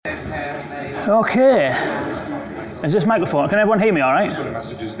Okay. Is this microphone? Can everyone hear me all right?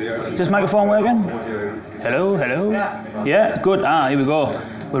 Is this microphone working? Hello, hello? Yeah, good. Here we go.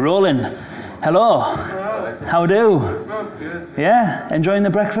 We're rolling. Hello. How do? Yeah, enjoying the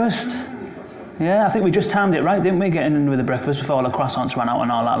breakfast? Yeah, I think we just timed it right, didn't we? Getting in with the breakfast before all the croissants ran out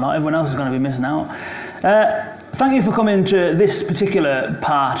and all that lot. Everyone else is going to be missing out. Thank you for coming to this particular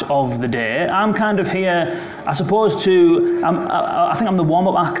part of the day. I'm kind of here, I suppose, I think I'm the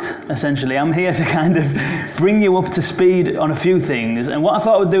warm-up act, essentially. I'm here to kind of bring you up to speed on a few things. And what I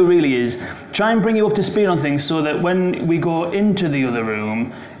thought I would do really is try and bring you up to speed on things so that when we go into the other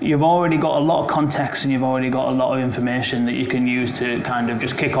room, you've already got a lot of context and you've already got a lot of information that you can use to kind of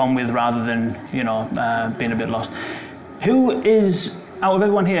just kick on with rather than, being a bit lost. Out of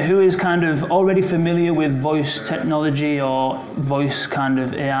everyone here, who is kind of already familiar with voice technology or voice kind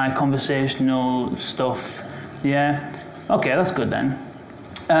of AI conversational stuff? Yeah? Okay, that's good then.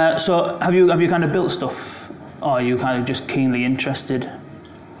 So have you kind of built stuff, or are you kind of just keenly interested?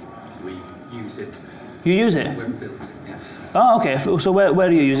 We use it. You use it? When built, yeah. Oh, okay. So where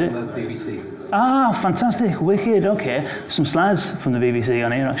do you use it? The BBC. Ah, fantastic, wicked, okay. Some slides from the BBC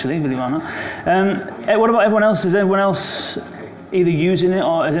on here, actually, believe it or not. What about everyone else? Is everyone else either using it,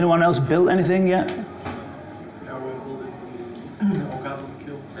 or has anyone else built anything yet? Yeah, we're building the Ocado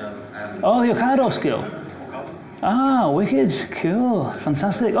skill. Oh, the Ocado skill. Ah, wicked, cool,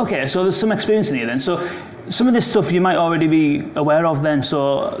 fantastic. Okay, so there's some experience in here then. So some of this stuff you might already be aware of then,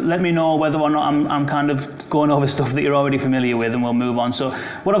 so let me know whether or not I'm kind of going over stuff that you're already familiar with, and we'll move on. So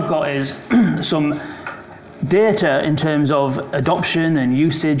what I've got is some data in terms of adoption and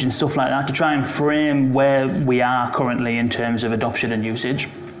usage and stuff like that to try and frame where we are currently in terms of adoption and usage.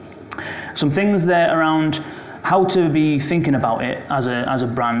 Some things there around how to be thinking about it as a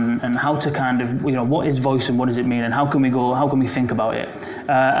brand, and how to kind of, what is voice and what does it mean, and how can we think about it.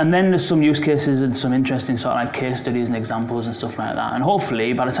 And then there's some use cases and some interesting sort of like case studies and examples and stuff like that. And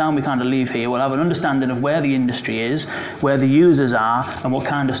hopefully by the time we kind of leave here, we'll have an understanding of where the industry is, where the users are, and what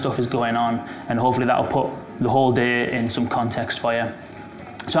kind of stuff is going on. And hopefully that'll put the whole day in some context for you.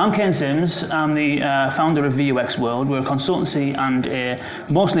 So I'm Ken Sims. I'm the founder of VUX World. We're a consultancy and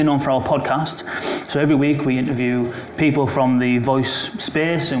mostly known for our podcast. So every week we interview people from the voice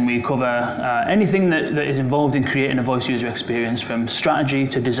space, and we cover anything that is involved in creating a voice user experience, from strategy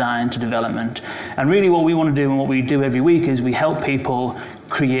to design to development. And really what we want to do and what we do every week is we help people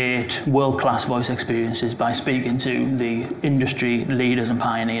create world-class voice experiences by speaking to the industry leaders and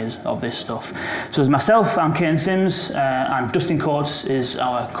pioneers of this stuff. So as myself, I'm Ken Sims, and Dustin Coates is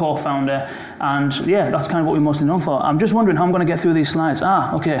our co-founder, and yeah, that's kind of what we're mostly known for. I'm just wondering how I'm going to get through these slides.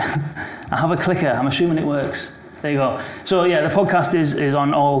 Okay, I have a clicker, I'm assuming it works. There you go. So yeah, the podcast is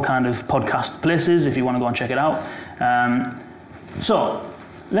on all kind of podcast places if you want to go and check it out. So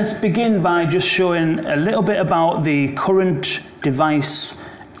let's begin by just showing a little bit about the current device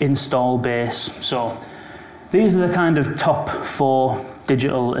install base. So these are the kind of top 4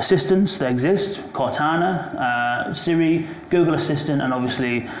 digital assistants that exist: Cortana, Siri, Google Assistant, and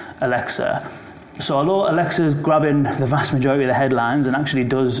obviously Alexa. So although Alexa's grabbing the vast majority of the headlines and actually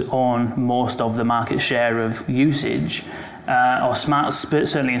does own most of the market share of usage, or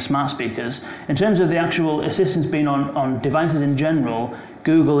certainly in smart speakers, in terms of the actual assistants being on devices in general,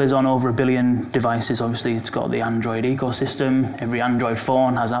 Google is on over 1 billion devices. Obviously, it's got the Android ecosystem. Every Android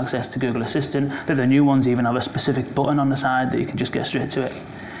phone has access to Google Assistant. I think the new ones even have a specific button on the side that you can just get straight to it.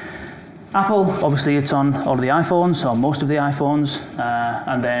 Apple, obviously it's on all of the iPhones, or most of the iPhones,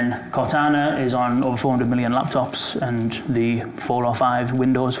 and then Cortana is on over 400 million laptops and the 4 or 5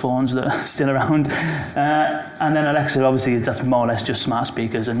 Windows phones that are still around. And then Alexa, obviously that's more or less just smart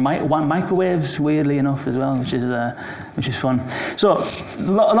speakers and microwaves, weirdly enough, as well, which is fun. So a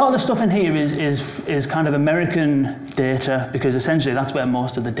lot of the stuff in here is kind of American data, because essentially that's where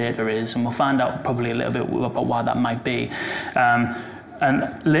most of the data is, and we'll find out probably a little bit about why that might be.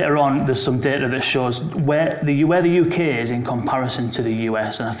 And later on, there's some data that shows where the UK is in comparison to the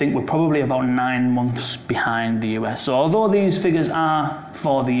US, and I think we're probably about 9 months behind the US. So although these figures are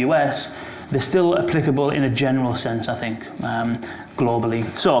for the US, they're still applicable in a general sense, I think, globally.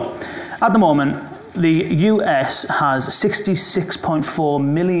 So at the moment, the US has 66.4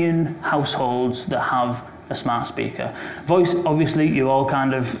 million households that have a smart speaker. Voice, obviously, you're all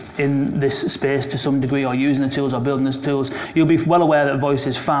kind of in this space to some degree, or using the tools or building the tools. You'll be well aware that voice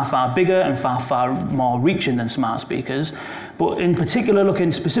is far, far bigger and far, far more reaching than smart speakers. But in particular,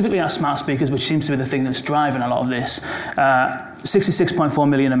 looking specifically at smart speakers, which seems to be the thing that's driving a lot of this, 66.4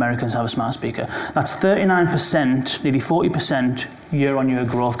 million Americans have a smart speaker. That's 39%, nearly 40% year-on-year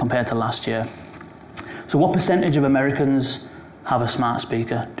growth compared to last year. So what percentage of Americans have a smart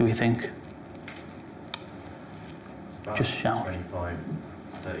speaker, do we think? Just shout. 25,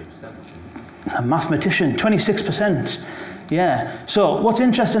 30%. A mathematician, 26%. Yeah. So what's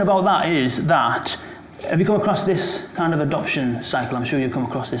interesting about that is that, have you come across this kind of adoption cycle? I'm sure you've come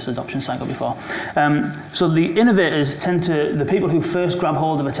across this adoption cycle before. So the innovators the people who first grab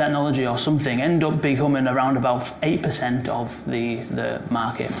hold of a technology or something end up becoming around about 8% of the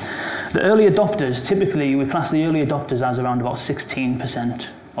market. The early adopters, typically we class the early adopters as around about 16%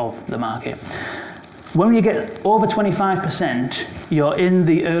 of the market. When you get over 25%, you're in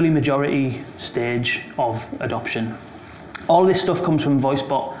the early majority stage of adoption. All this stuff comes from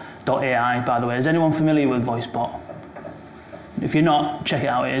VoiceBot.ai, by the way. Is anyone familiar with VoiceBot? If you're not, check it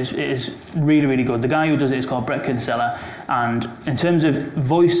out. It is really, really good. The guy who does it is called Brett Kinsella. And in terms of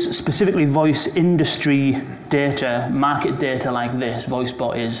voice, specifically voice industry data, market data like this,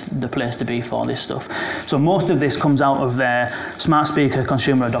 VoiceBot is the place to be for this stuff. So most of this comes out of their Smart Speaker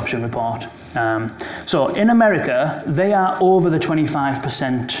Consumer Adoption Report. So in America, they are over the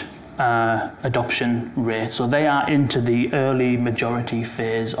 25% adoption rate. So they are into the early majority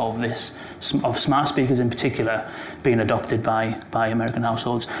phase of this, of smart speakers in particular, being adopted by American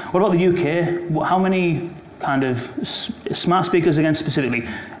households. What about the UK? How many kind of smart speakers, again specifically,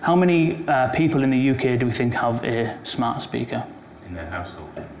 how many people in the UK do we think have a smart speaker? In their household?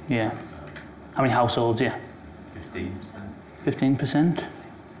 Yeah. How many households, yeah? 15%. 15%?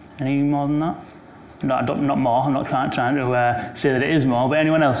 Any more than that? Not more, I'm not trying to say that it is more, but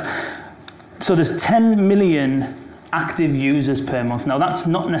anyone else? So there's 10 million active users per month. Now that's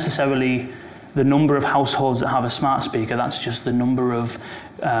not necessarily the number of households that have a smart speaker, that's just the number of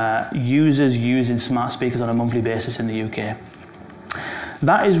users using smart speakers on a monthly basis in the UK.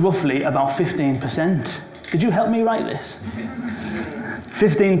 That is roughly about 15%. Could you help me write this?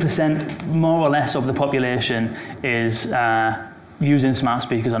 15% more or less of the population is using smart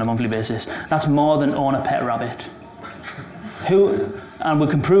speakers on a monthly basis. That's more than own a pet rabbit. Who, and we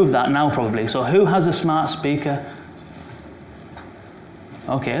can prove that now probably, so who has a smart speaker?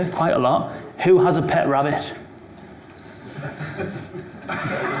 Okay, quite a lot. Who has a pet rabbit?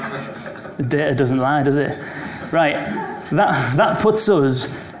 The data doesn't lie, does it? Right, that puts us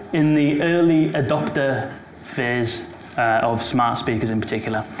in the early adopter phase of smart speakers in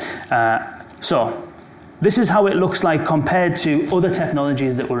particular. So this is how it looks like compared to other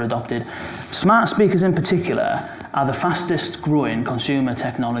technologies that were adopted. Smart speakers in particular are the fastest growing consumer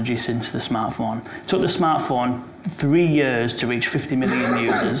technology since the smartphone. It took the smartphone 3 years to reach 50 million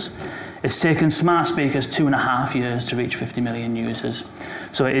users. It's taken smart speakers 2.5 years to reach 50 million users.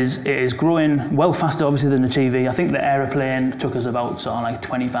 So it is growing well faster, obviously, than the TV. I think the aeroplane took us about sort of like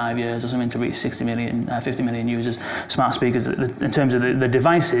 25 years or something to reach 50 million users. Smart speakers, in terms of the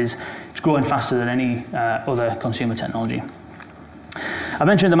devices, it's growing faster than any other consumer technology. I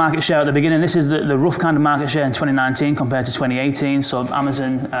mentioned the market share at the beginning. This is the rough kind of market share in 2019 compared to 2018. So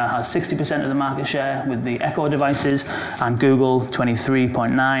Amazon has 60% of the market share with the Echo devices, and Google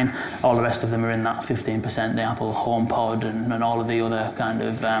 23.9%. All the rest of them are in that 15%, the Apple HomePod and all of the other kind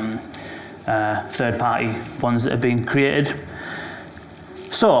of third-party ones that have been created.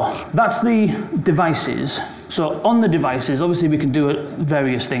 So that's the devices. So on the devices, obviously we can do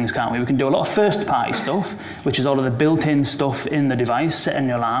various things, can't we? We can do a lot of first-party stuff, which is all of the built-in stuff in the device, setting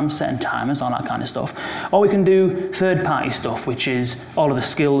alarms, setting timers, all that kind of stuff. Or we can do third-party stuff, which is all of the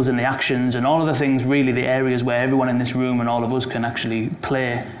skills and the actions and all of the things, really the areas where everyone in this room and all of us can actually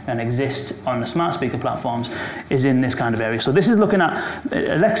play and exist on the smart speaker platforms is in this kind of area. So this is looking at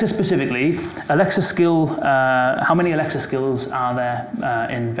Alexa specifically. Alexa skill, how many Alexa skills are there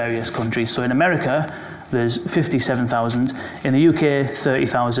in various countries? So in America, there's 57,000. In the UK,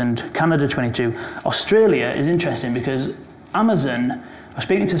 30,000. Canada, 22. Australia is interesting because Amazon, I was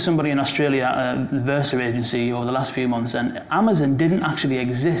speaking to somebody in Australia at the Versa agency over the last few months, and Amazon didn't actually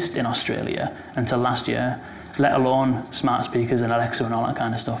exist in Australia until last year, let alone smart speakers and Alexa and all that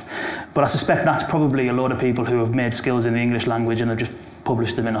kind of stuff. But I suspect that's probably a load of people who have made skills in the English language and have just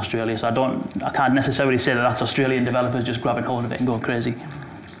published them in Australia. So I can't necessarily say that that's Australian developers just grabbing hold of it and going crazy.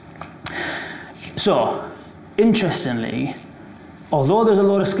 So, interestingly, although there's a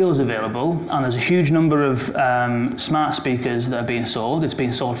lot of skills available and there's a huge number of smart speakers that are being sold, it's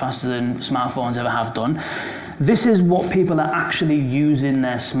being sold faster than smartphones ever have done, this is what people are actually using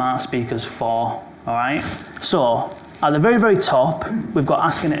their smart speakers for, all right? So, at the very, very top, we've got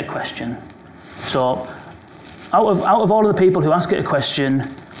asking it a question. So, out of all of the people who ask it a question,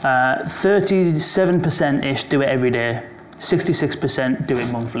 37%-ish do it every day, 66% do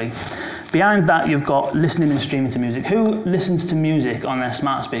it monthly. Behind that, you've got listening and streaming to music. Who listens to music on their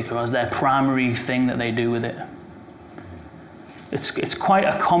smart speaker as their primary thing that they do with it? It's quite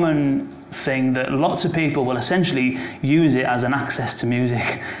a common thing that lots of people will essentially use it as an access to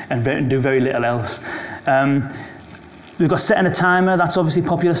music and do very little else. We've got setting a timer, that's obviously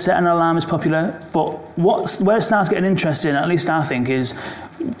popular, setting an alarm is popular, but where it starts getting interesting, at least I think, is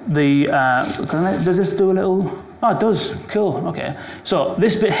does this do a little, oh it does, cool, okay. So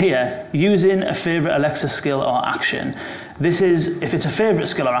this bit here, using a favourite Alexa skill or action. This is, if it's a favourite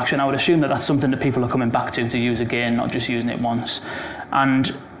skill or action, I would assume that that's something that people are coming back to use again, not just using it once.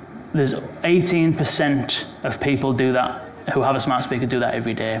 And there's 18% of people do that, who have a smart speaker, do that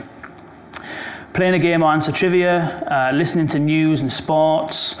every day. Playing a game or answer trivia, listening to news and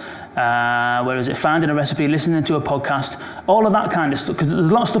sports, finding a recipe, listening to a podcast, all of that kind of stuff, because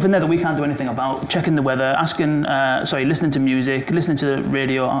there's a lot of stuff in there that we can't do anything about. Checking the weather, listening to music, listening to the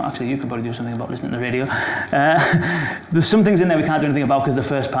radio. Actually, you could probably do something about listening to the radio. There's some things in there we can't do anything about because they're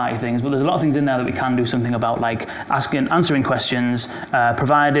first party things, but there's a lot of things in there that we can do something about, like answering questions,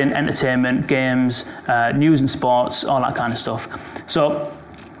 providing entertainment, games, news and sports, all that kind of stuff. So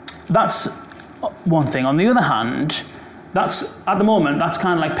that's one thing. On the other hand, at the moment, that's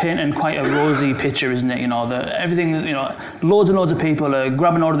kind of like painting quite a rosy picture, isn't it? Loads and loads of people are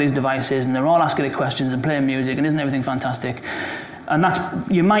grabbing all of these devices and they're all asking it questions and playing music, and isn't everything fantastic? And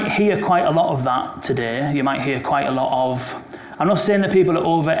you might hear quite a lot of that today. You might hear quite a lot of, I'm not saying that people are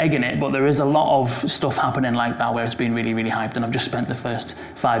over-egging it, but there is a lot of stuff happening like that where it's been really, really hyped, and I've just spent the first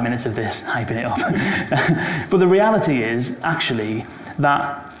 5 minutes of this hyping it up. But the reality is, actually,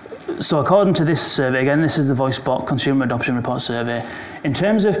 that, so according to this survey, again, this is the VoiceBot Consumer Adoption Report survey, in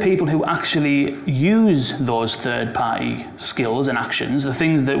terms of people who actually use those third-party skills and actions, the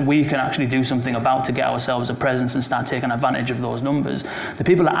things that we can actually do something about to get ourselves a presence and start taking advantage of those numbers, the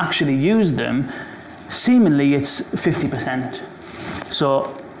people that actually use them, seemingly it's 50%.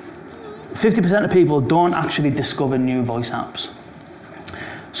 So 50% of people don't actually discover new voice apps.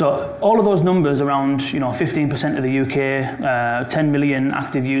 So all of those numbers around, 15% of the UK, 10 million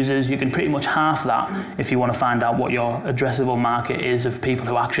active users, you can pretty much half that if you want to find out what your addressable market is of people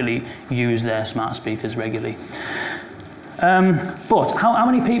who actually use their smart speakers regularly. But how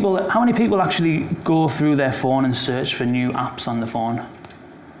many people actually go through their phone and search for new apps on the phone?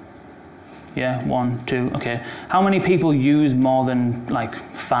 Yeah, 1, 2, okay. How many people use more than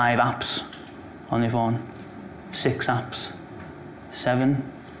 5 apps on their phone? 6 apps? 7?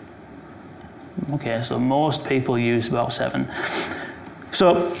 Okay, so most people use about 7.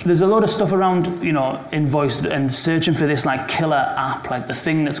 So there's a lot of stuff around, in voice and searching for this killer app, the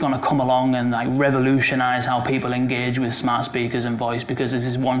thing that's going to come along and revolutionize how people engage with smart speakers and voice, because there's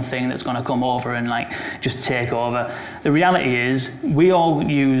this one thing that's going to come over and just take over. The reality is we all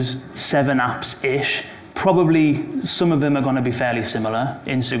use 7 apps-ish. Probably some of them are going to be fairly similar.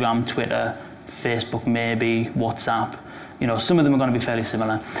 Instagram, Twitter, Facebook maybe, WhatsApp. Some of them are going to be fairly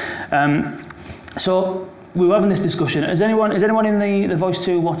similar. So we were having this discussion. Is anyone in the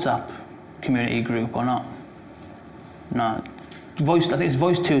Voice2 WhatsApp community group or not? No. I think it's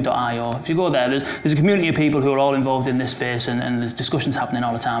voice2.io. If you go there, there's a community of people who are all involved in this space, and there's discussions happening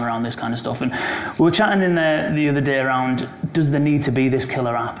all the time around this kind of stuff. And we were chatting in there the other day around, does there need to be this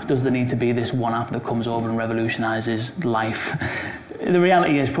killer app? Does there need to be this one app that comes over and revolutionises life? The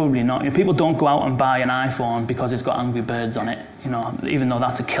reality is probably not. People don't go out and buy an iPhone because it's got Angry Birds on it. Even though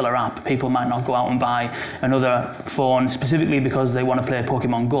that's a killer app, people might not go out and buy another phone specifically because they want to play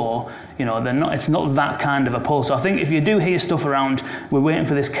Pokemon Go. It's not that kind of a pull. So I think if you do hear stuff around, we're waiting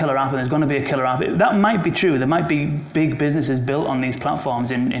for this killer app and there's going to be a killer app, that might be true. There might be big businesses built on these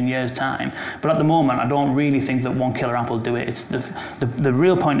platforms in years' time. But at the moment, I don't really think that one killer app will do it. It's the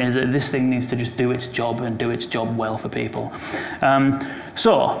real point is that this thing needs to just do its job and do its job well for people.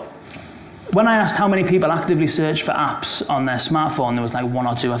 So when I asked how many people actively search for apps on their smartphone, there was 1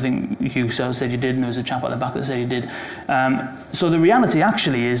 or 2. I think you said you did, and there was a chap at the back that said you did. So the reality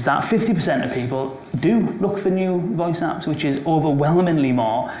actually is that 50% of people do look for new voice apps, which is overwhelmingly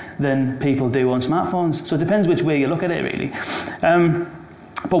more than people do on smartphones. So it depends which way you look at it, really.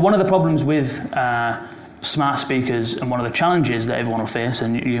 But one of the problems with smart speakers, and one of the challenges that everyone will face,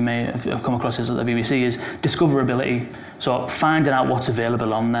 and you may have come across this at the BBC, is discoverability. So finding out what's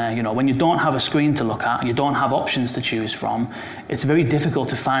available on there. When you don't have a screen to look at and you don't have options to choose from, it's very difficult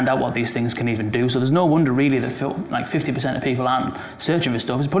to find out what these things can even do. So there's no wonder really that 50% of people aren't searching for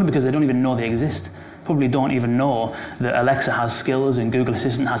stuff. It's probably because they don't even know they exist. Probably don't even know that Alexa has skills and Google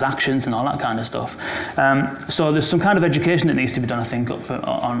Assistant has actions and all that kind of stuff. So there's some kind of education that needs to be done, I think,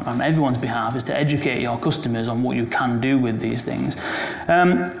 on everyone's behalf, is to educate your customers on what you can do with these things.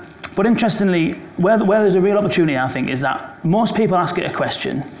 But interestingly, where there's a real opportunity, I think, is that most people ask it a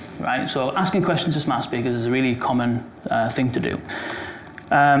question, right? So asking questions to smart speakers is a really common thing to do.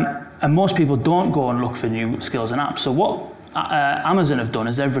 And most people don't go and look for new skills and apps. So what Amazon have done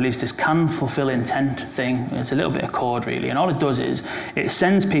is they've released this can fulfill intent thing. It's a little bit of code really, and all it does is it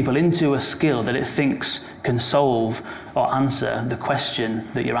sends people into a skill that it thinks can solve or answer the question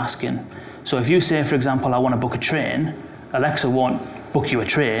that you're asking. So if you say, for example, I want to book a train, Alexa won't book you a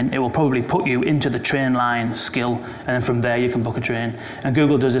train, it will probably put you into the train line skill, and then from there you can book a train. And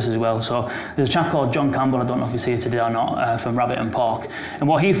Google does this as well. So there's a chap called John Campbell, I don't know if he's here today or not, from Rabbit and Pork, and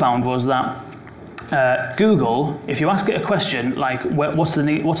what he found was that Google, if you ask it a question like what's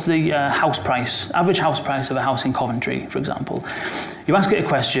the house price, average house price of a house in Coventry, for example, you ask it a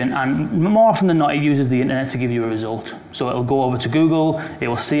question, and more often than not it uses the internet to give you a result. So it'll go over to Google, it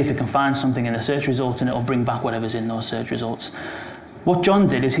will see if it can find something in the search results, and it'll bring back whatever's in those search results. What John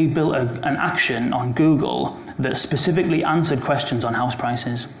did is he built an action on Google that specifically answered questions on house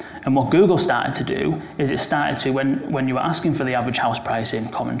prices. And what Google started to do is it started to, when you were asking for the average house price in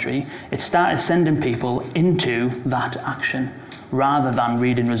Coventry, it started sending people into that action rather than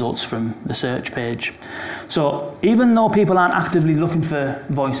reading results from the search page. So even though people aren't actively looking for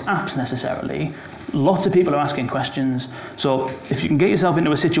voice apps necessarily, lots of people are asking questions. So if you can get yourself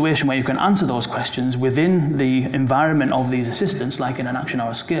into a situation where you can answer those questions within the environment of these assistants, like in an action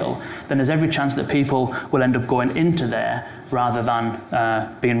or a skill, then there's every chance that people will end up going into there rather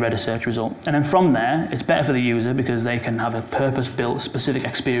than being read a search result. And then from there, it's better for the user because they can have a purpose-built, specific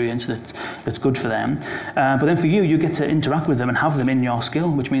experience that's good for them. But then for you, you get to interact with them and have them in your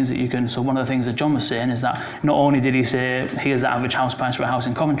skill, which means that you can, so one of the things that John was saying is that not only did he say, here's the average house price for a house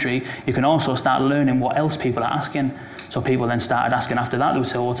in Coventry, you can also start learning what else people are asking. So people then started asking after that. They would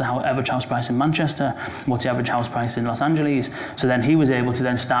say, what's the average house price in Manchester? What's the average house price in Los Angeles? So then he was able to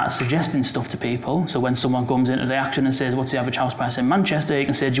then start suggesting stuff to people. So when someone comes into the action and says, what's the average house price in Manchester? You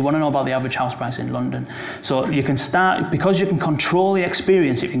can say, do you want to know about the average house price in London? So you can start, because you can control the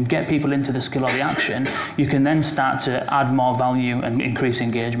experience, if you can get people into the skill or the action, you can then start to add more value and increase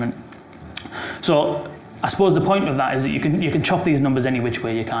engagement. So I suppose the point of that is that you can chop these numbers any which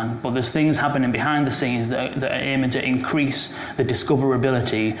way you can, but there's things happening behind the scenes that are aiming to increase the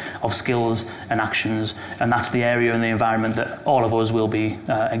discoverability of skills and actions, and that's the area and the environment that all of us will be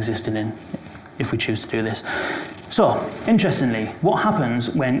existing in if we choose to do this. So, interestingly, what happens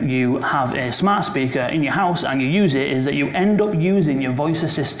when you have a smart speaker in your house and you use it is that you end up using your voice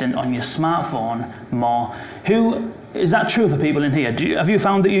assistant on your smartphone more. Is that true for people in here? Have you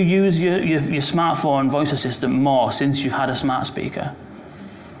found that you use your smartphone voice assistant more since you've had a smart speaker?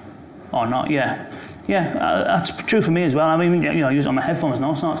 Or not? Yeah. Yeah, that's true for me as well. I mean, I use it on my headphones and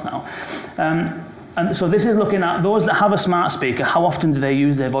all sorts now. And so this is looking at those that have a smart speaker, how often do they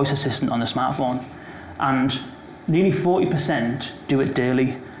use their voice assistant on the smartphone? And nearly 40% do it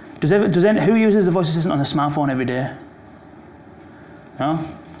daily. Who uses the voice assistant on the smartphone every day? No?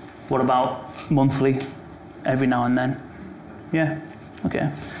 What about monthly? Every now and then? Yeah? Okay.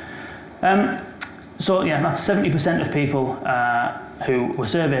 So yeah, that's 70% of people who were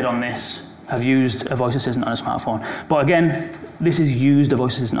surveyed on this have used a voice assistant on a smartphone. But again, this is used a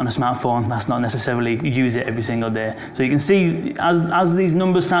voice assistant on a smartphone. That's not necessarily use it every single day. So you can see, as these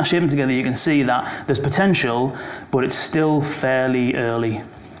numbers start shaping together, you can see that there's potential, but it's still fairly early.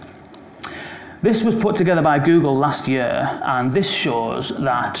 This was put together by Google last year, and this shows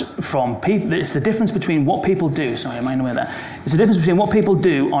that from people, it's the difference between what people do. Sorry, I mind away there. It's the difference between what people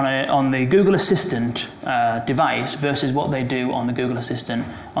do on the Google Assistant device versus what they do on the Google Assistant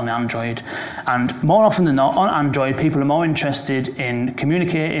on the Android. And more often than not, on Android, people are more interested in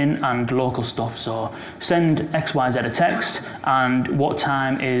communicating and local stuff. So send XYZ a text, and what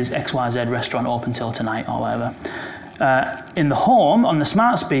time is XYZ restaurant open till tonight, or whatever. In the home, on the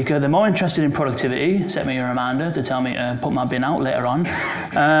smart speaker, they're more interested in productivity, set me a reminder to tell me to put my bin out later on,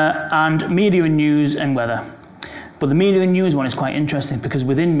 and media and news and weather. But the media and news one is quite interesting because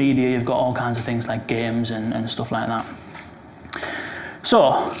within media you've got all kinds of things like games and stuff like that.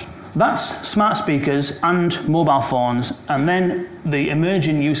 So that's smart speakers and mobile phones, and then the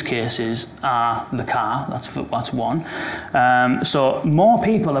emerging use cases are the car. That's one. So more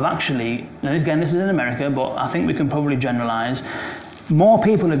people have actually, and again this is in America, but I think we can probably generalize, more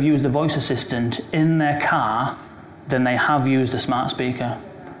people have used a voice assistant in their car than they have used a smart speaker.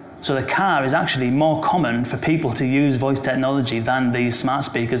 So the car is actually more common for people to use voice technology than these smart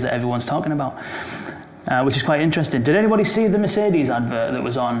speakers that everyone's talking about. Which is quite interesting. Did anybody see the Mercedes advert that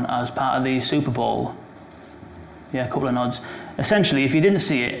was on as part of the Super Bowl? Yeah, a couple of nods. Essentially, if you didn't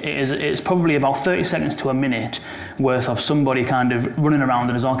see it, it's probably about 30 seconds to a minute worth of somebody kind of running around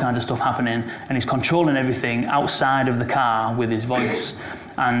and there's all kinds of stuff happening, and he's controlling everything outside of the car with his voice.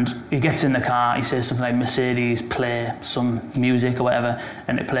 and he gets in the car, he says something like Mercedes, play some music or whatever,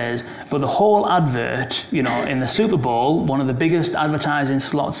 and it plays. But the whole advert, you know, in the Super Bowl, one of the biggest advertising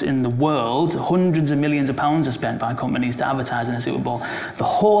slots in the world, hundreds of millions of pounds are spent by companies to advertise in the Super Bowl. The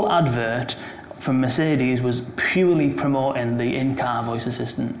whole advert from Mercedes was purely promoting the in-car voice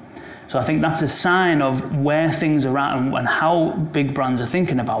assistant. So I think that's a sign of where things are at and how big brands are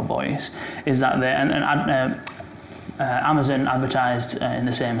thinking about voice, is that Amazon advertised in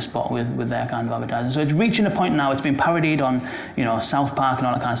the same spot with their kind of advertising. So it's reaching a point now, it's been parodied on, you know, South Park and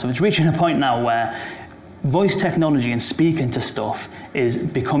all that kind of stuff. It's reaching a point now where voice technology and speaking to stuff is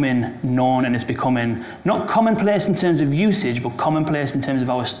becoming known, and it's becoming not commonplace in terms of usage, but commonplace in terms of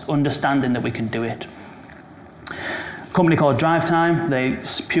our understanding that we can do it. A company called DriveTime, they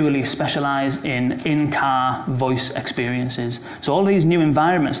purely specialize in-car voice experiences. So all these new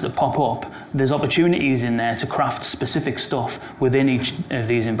environments that pop up, there's opportunities in there to craft specific stuff within each of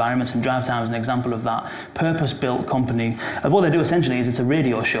these environments, and DriveTime is an example of that. Purpose-built company. And what they do essentially is it's a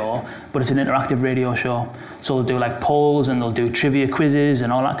radio show, but it's an interactive radio show. So they'll do like polls, and they'll do trivia quizzes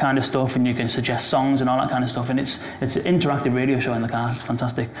and all that kind of stuff, and you can suggest songs and all that kind of stuff, and it's an interactive radio show in the car. It's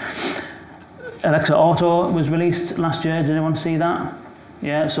fantastic. Alexa Auto was released last year. Did anyone see that?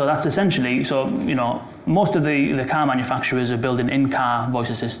 Yeah, so that's essentially, so, you know, most of the car manufacturers are building in-car voice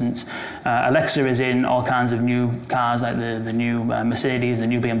assistants. Alexa is in all kinds of new cars, like the new Mercedes, the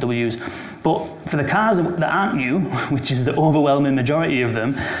new BMWs. But for the cars that aren't new, which is the overwhelming majority of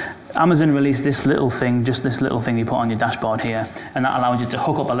them, Amazon released this little thing, just this little thing you put on your dashboard here, and that allows you to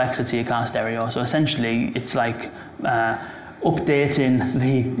hook up Alexa to your car stereo. So essentially, it's like updating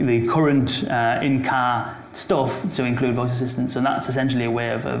the current in-car stuff to include voice assistants, and that's essentially a way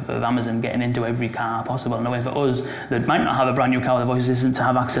of Amazon getting into every car possible, and a way for us that might not have a brand new car with a voice assistant to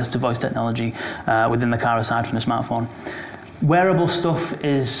have access to voice technology within the car aside from the smartphone. Wearable stuff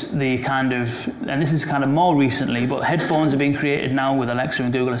is the kind of, and this is kind of more recently, but headphones are being created now with Alexa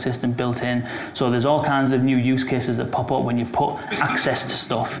and Google Assistant built in. So there's all kinds of new use cases that pop up when you put access to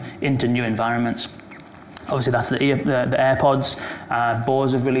stuff into new environments. Obviously, that's the AirPods.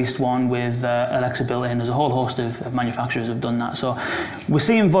 Bose have released one with Alexa built in. There's a whole host of manufacturers have done that. So we're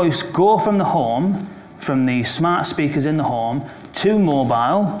seeing voice go from the home, from the smart speakers in the home, to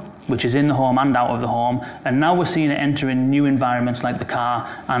mobile, which is in the home and out of the home, and now we're seeing it enter in new environments like the car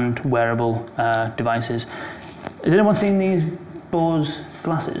and wearable devices. Has anyone seen these Bose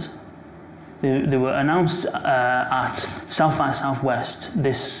glasses? They were announced at South by Southwest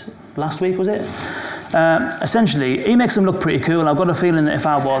this last week, was it? Essentially, he makes them look pretty cool. I've got a feeling that if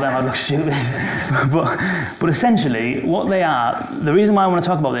I wore them, I'd look stupid. but essentially, what they are, the reason why I want to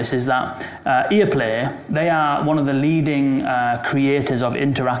talk about this is that Earplay, they are one of the leading creators of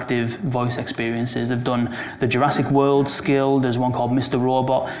interactive voice experiences. They've done the Jurassic World skill. There's one called Mr.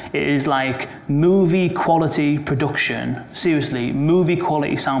 Robot. It is like movie quality production, seriously, movie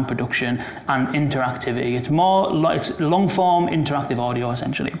quality sound production and interactivity. It's more like it's long form interactive audio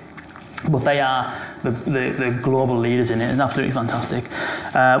essentially. But they are the global leaders in it. It's absolutely fantastic.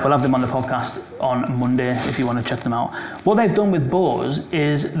 We'll have them on the podcast on Monday if you want to check them out. What they've done with Bose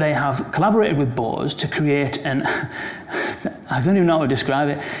is they have collaborated with Bose to create an, I don't even know how to describe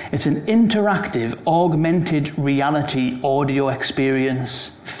it, it's an interactive, augmented reality audio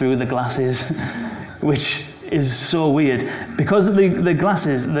experience through the glasses, which is so weird. Because of the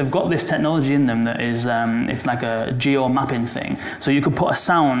glasses, they've got this technology in them that is, it's like a geo-mapping thing. So you could put a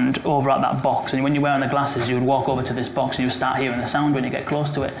sound over at that box, and when you're wearing the glasses, you would walk over to this box and you start hearing the sound when you get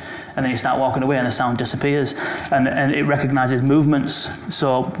close to it. And then you start walking away and the sound disappears. And it recognizes movements.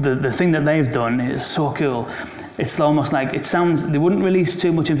 So the thing that they've done is so cool. It's almost like, it sounds, they wouldn't release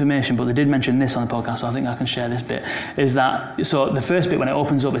too much information, but they did mention this on the podcast, so I think I can share this bit, is that, so the first bit when it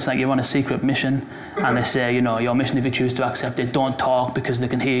opens up, it's like you're on a secret mission, and they say, you know, your mission, if you choose to accept it, don't talk because they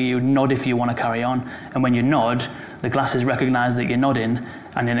can hear you, nod if you want to carry on, and when you nod, the glasses recognize that you're nodding,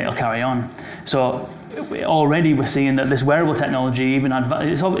 and then it'll carry on. So already we're seeing that this wearable technology, even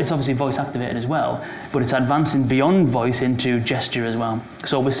it's obviously voice activated as well, but it's advancing beyond voice into gesture as well.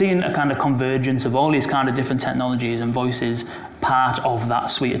 So we're seeing a kind of convergence of all these kind of different technologies, and voice is part of that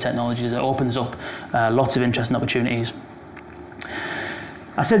suite of technologies. It opens up lots of interesting opportunities.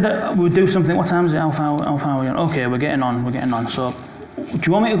 I said that we'd do something. What time is it? How far are we on? Okay, we're getting on. So do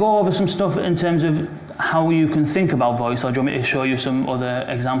you want me to go over some stuff in terms of how you can think about voice, or do you want me to show you some other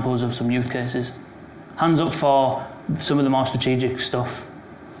examples of some use cases? Hands up for some of the more strategic stuff.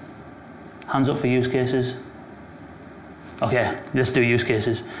 Hands up for use cases. Okay, let's do use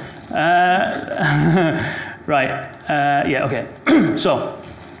cases. Yeah, okay. So,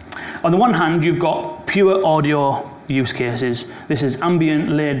 on the one hand, you've got pure audio use cases. This is ambient,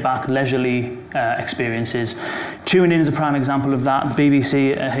 laid-back, leisurely experiences. TuneIn is a prime example of that.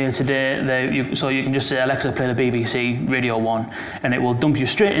 BBC are here today. So you can just say, Alexa, play the BBC Radio 1, and it will dump you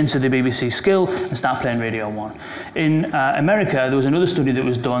straight into the BBC skill and start playing Radio 1. In America, there was another study that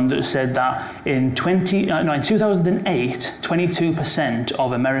was done that said that in 2008, 22%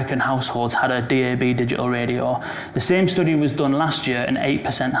 of American households had a DAB digital radio. The same study was done last year, and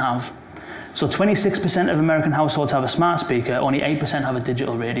 8% have. So 26% of American households have a smart speaker, only 8% have a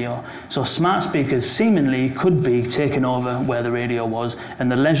digital radio. So smart speakers seemingly could be taking over where the radio was,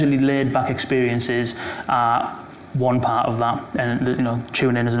 and the leisurely laid-back experiences are one part of that. And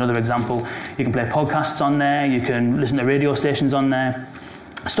TuneIn is another example. You can play podcasts on there, you can listen to radio stations on there.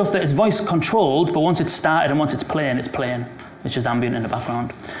 Stuff that is voice controlled, but once it's started and once it's playing, it's playing. It's just ambient in the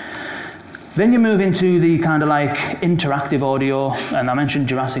background. Then you move into the kind of like interactive audio, and I mentioned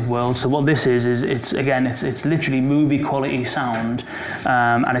Jurassic World. So what this is it's literally movie quality sound,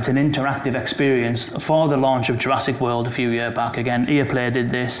 and it's an interactive experience for the launch of Jurassic World a few years back. Again, Earplay did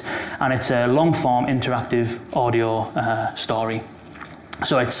this, and it's a long-form interactive audio story.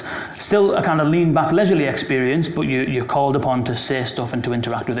 So it's still a kind of lean-back, leisurely experience, but you're called upon to say stuff and to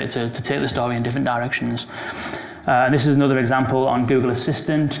interact with it, to take the story in different directions. And this is another example on Google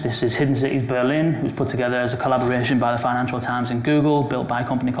Assistant. This is Hidden Cities Berlin. It was put together as a collaboration by the Financial Times and Google, built by a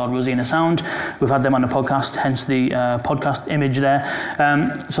company called Rosina Sound. We've had them on the podcast, hence the podcast image there.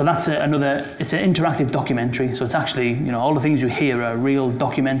 So that's it's an interactive documentary. So it's actually, all the things you hear are real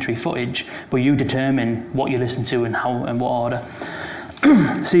documentary footage, but you determine what you listen to and how and what order.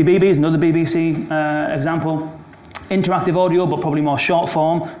 CBeebies is another BBC example. Interactive audio, but probably more short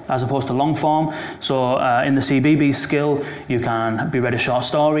form as opposed to long form. So in the CBeebies skill, you can be read a short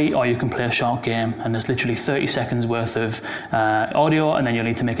story or you can play a short game, and there's literally 30 seconds worth of audio, and then you'll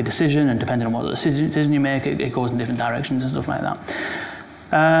need to make a decision, and depending on what decision you make, it goes in different directions and stuff like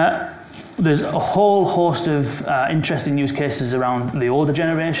that. There's a whole host of interesting use cases around the older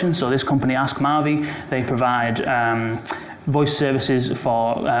generation. So this company, Ask Marvi, they provide voice services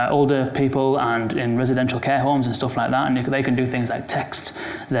for older people and in residential care homes and stuff like that, and they can do things like text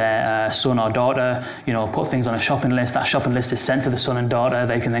their son or daughter, put things on a shopping list. That shopping list is sent to the son and daughter.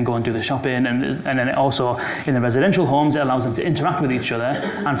 They can then go and do the shopping, and then it also, in the residential homes, it allows them to interact with each other,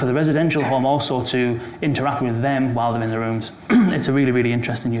 and for the residential home also to interact with them while they're in the rooms. It's a really, really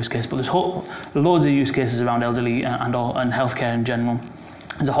interesting use case, but there's loads of use cases around elderly and healthcare in general.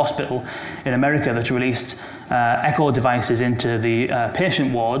 There's a hospital in America that's released echo devices into the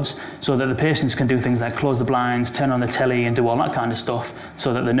patient wards so that the patients can do things like close the blinds, turn on the telly, and do all that kind of stuff,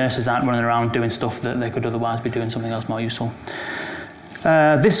 so that the nurses aren't running around doing stuff that they could otherwise be doing something else more useful.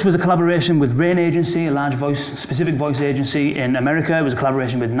 This was a collaboration with Rain Agency, a large specific voice agency in America. It was a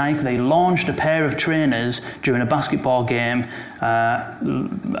collaboration with Nike. They launched a pair of trainers during a basketball game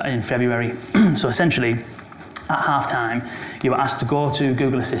in February. So essentially, at halftime, you were asked to go to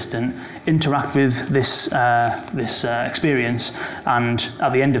Google Assistant, interact with this experience, and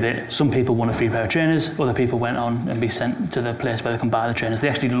at the end of it, some people won a free pair of trainers, other people went on and be sent to the place where they can buy the trainers. They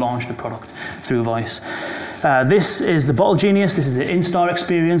actually launched the product through voice. This is the Bottle Genius. This is the in-store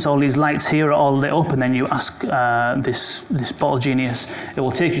experience. All these lights here are all lit up, and then you ask this Bottle Genius. It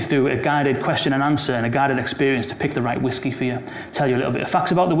will take you through a guided question and answer and a guided experience to pick the right whiskey for you, tell you a little bit of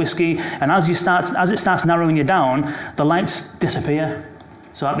facts about the whiskey, and as it starts narrowing you down, the lights disappear.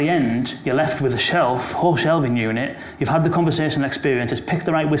 So at the end, you're left with a whole shelving unit. You've had the conversational experience. It's picked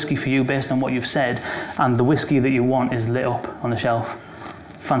the right whiskey for you based on what you've said, and the whiskey that you want is lit up on the shelf.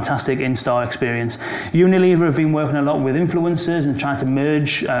 Fantastic in-store experience. Unilever have been working a lot with influencers and trying to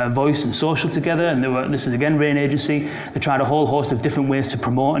merge voice and social together. And this is again Rain Agency. They tried a whole host of different ways to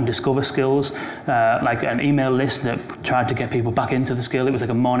promote and discover skills, like an email list that tried to get people back into the skill. It was like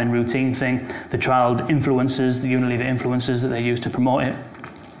a morning routine thing. They trialed influencers, the Unilever influencers that they used to promote it.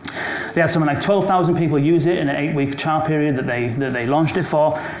 They had something like 12,000 people use it in an 8-week trial period that they launched it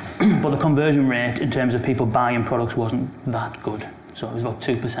for, but the conversion rate in terms of people buying products wasn't that good. So it was about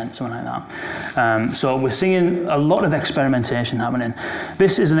 2%, something like that. So we're seeing a lot of experimentation happening.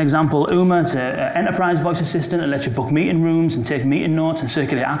 This is an example. Uma, it's an enterprise voice assistant that lets you book meeting rooms and take meeting notes and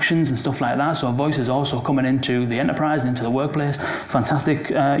circulate actions and stuff like that. So voice is also coming into the enterprise and into the workplace. Fantastic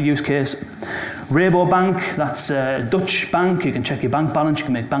use case. Rabobank, that's a Dutch bank. You can check your bank balance, you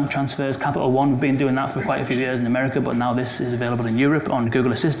can make bank transfers. Capital One, we've been doing that for quite a few years in America, but now this is available in Europe on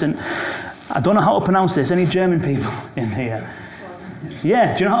Google Assistant. I don't know how to pronounce this. Any German people in here?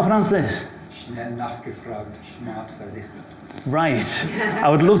 Yeah, do you know how to pronounce this? schnell nachgefragt, Smartversicherung. Right. I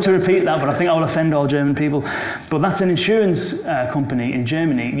would love to repeat that, but I think I will offend all German people. But that's an insurance company in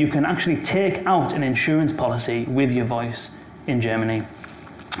Germany. You can actually take out an insurance policy with your voice in Germany.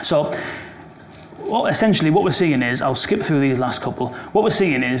 So essentially what we're seeing is, I'll skip through these last couple, what we're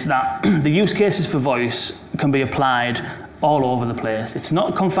seeing is that the use cases for voice can be applied all over the place. It's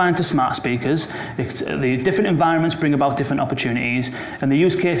not confined to smart speakers. The different environments bring about different opportunities, and the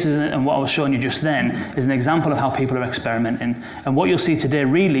use cases and what I was showing you just then is an example of how people are experimenting. And what you'll see today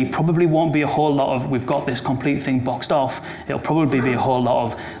really probably won't be a whole lot of we've got this complete thing boxed off. It'll probably be a whole lot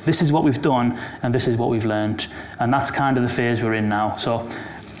of this is what we've done and this is what we've learned. And that's kind of the phase we're in now. So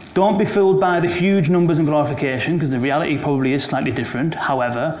don't be fooled by the huge numbers and glorification, because the reality probably is slightly different.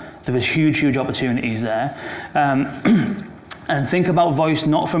 However, there is huge opportunities there. And think about voice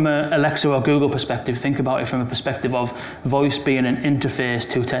not from a Alexa or Google perspective. Think about it from a perspective of voice being an interface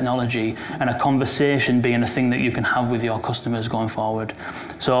to technology and a conversation being a thing that you can have with your customers going forward.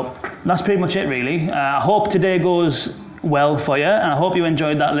 So that's pretty much it, really. I hope today goes well for you, and I hope you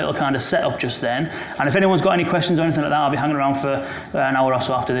enjoyed that little kind of setup just then. And if anyone's got any questions or anything like that, I'll be hanging around for an hour or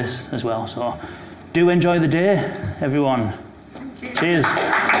so after this as well. So do enjoy the day, everyone. Cheers.